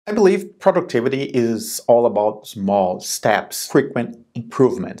I believe productivity is all about small steps, frequent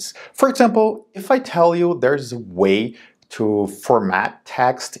improvements. For example, if I tell you there's a way to format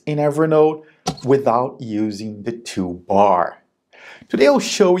text in Evernote without using the toolbar. Today I'll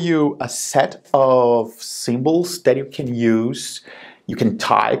show you a set of symbols that you can use. You can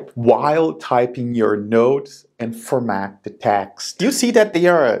type while typing your notes and format the text. You see that they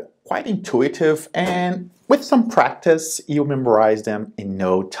are quite intuitive, and with some practice, you'll memorize them in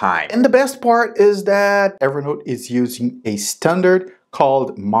no time. And the best part is that Evernote is using a standard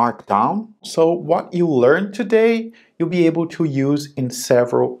called Markdown. So what you learn today, you'll be able to use in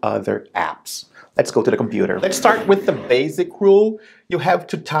several other apps. Let's go to the computer. Let's start with the basic rule. You have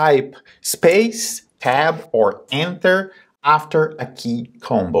to type space, tab, or enter after a key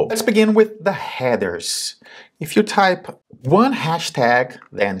combo. Let's begin with the headers. If you type one hashtag,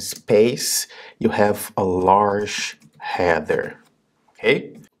 then space, you have a large header.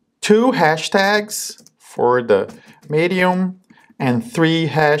 Okay? 2 hashtags for the medium and 3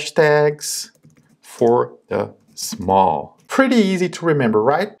 hashtags for the small. Pretty easy to remember,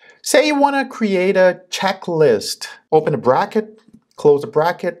 right? Say you want to create a checklist. Open a bracket, close the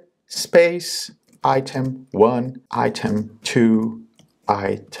bracket, space, item 1, item 2,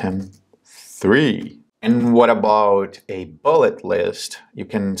 item 3. And what about a bullet list? You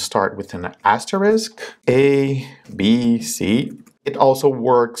can start with an asterisk, A, B, C. It also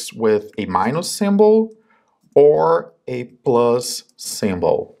works with a minus symbol or a plus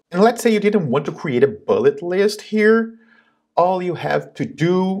symbol. And let's say you didn't want to create a bullet list here. All you have to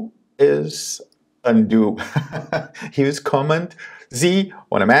do is undo. Use Command Z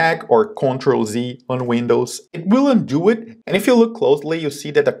on a Mac or Control Z on Windows. It will undo it. And if you look closely, you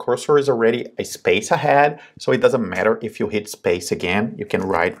see that the cursor is already a space ahead. So it doesn't matter if you hit space again, you can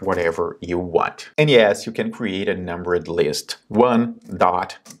write whatever you want. And yes, you can create a numbered list. 1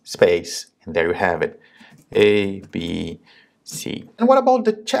 dot space, and there you have it. A, B, C. And what about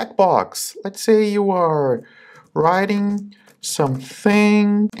the checkbox? Let's say you are writing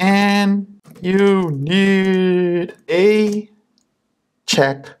something and you need a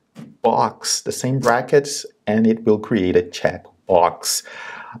check box, the same brackets, and it will create a check box.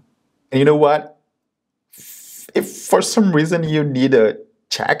 And you know what? If for some reason you need a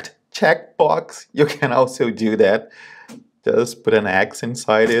checked check box, you can also do that. Just put an X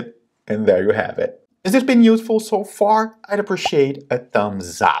inside it, and there you have it. Has this been useful so far? I'd appreciate a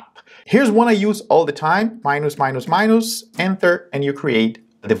thumbs up. Here's one I use all the time, minus, minus, minus, enter, and you create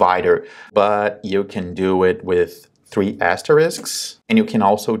a divider. But you can do it with 3 asterisks, and you can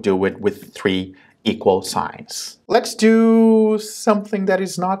also do it with 3 equal signs. Let's do something that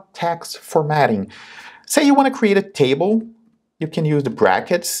is not text formatting. Say you want to create a table. You can use the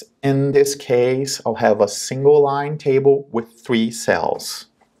brackets. In this case, I'll have a single line table with 3 cells.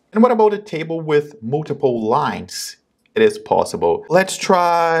 And what about a table with multiple lines? It is possible. Let's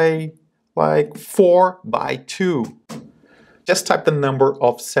try like 4 by 2. Just type the number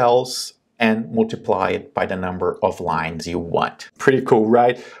of cells and multiply it by the number of lines you want. Pretty cool,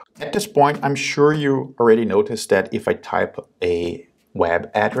 right? At this point, I'm sure you already noticed that if I type a web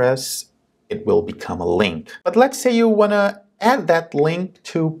address, it will become a link. But let's say you want to add that link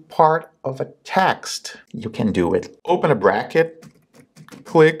to part of a text. You can do it. Open a bracket.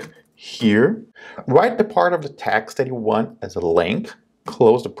 Click here, write the part of the text that you want as a link,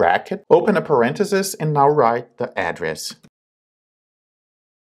 close the bracket, open a parenthesis, and now write the address.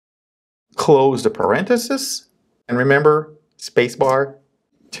 Close the parenthesis, and remember, spacebar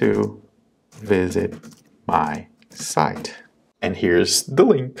to visit my site. And here's the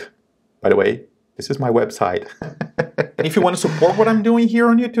link. By the way, this is my website. And if you want to support what I'm doing here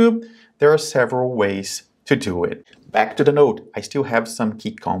on YouTube, there are several ways to do it. Back to the note, I still have some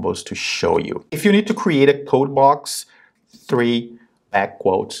key combos to show you. If you need to create a code box, 3 back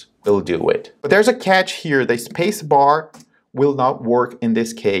quotes will do it. But there's a catch here. The space bar will not work in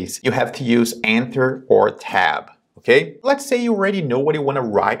this case. You have to use enter or tab. Okay? Let's say you already know what you want to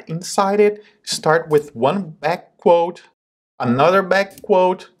write inside it. Start with 1 back quote, another back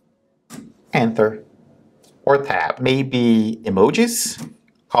quote, enter or tab. Maybe emojis,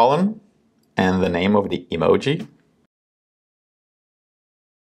 column, and the name of the emoji.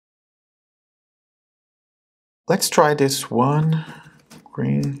 Let's try this one.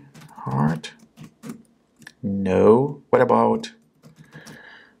 Green heart. No. What about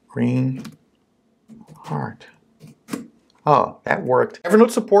green heart? Oh, that worked.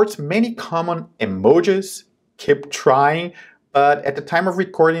 Evernote supports many common emojis. Keep trying, But at the time of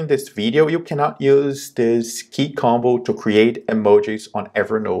recording this video, you cannot use this key combo to create emojis on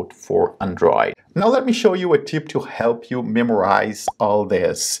Evernote for Android. Now let me show you a tip to help you memorize all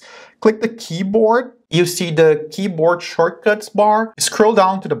this. Click the keyboard. You see the keyboard shortcuts bar. Scroll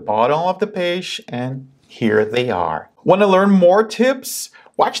down to the bottom of the page and here they are. Want to learn more tips?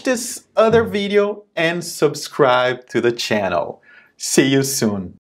 Watch this other video and subscribe to the channel. See you soon.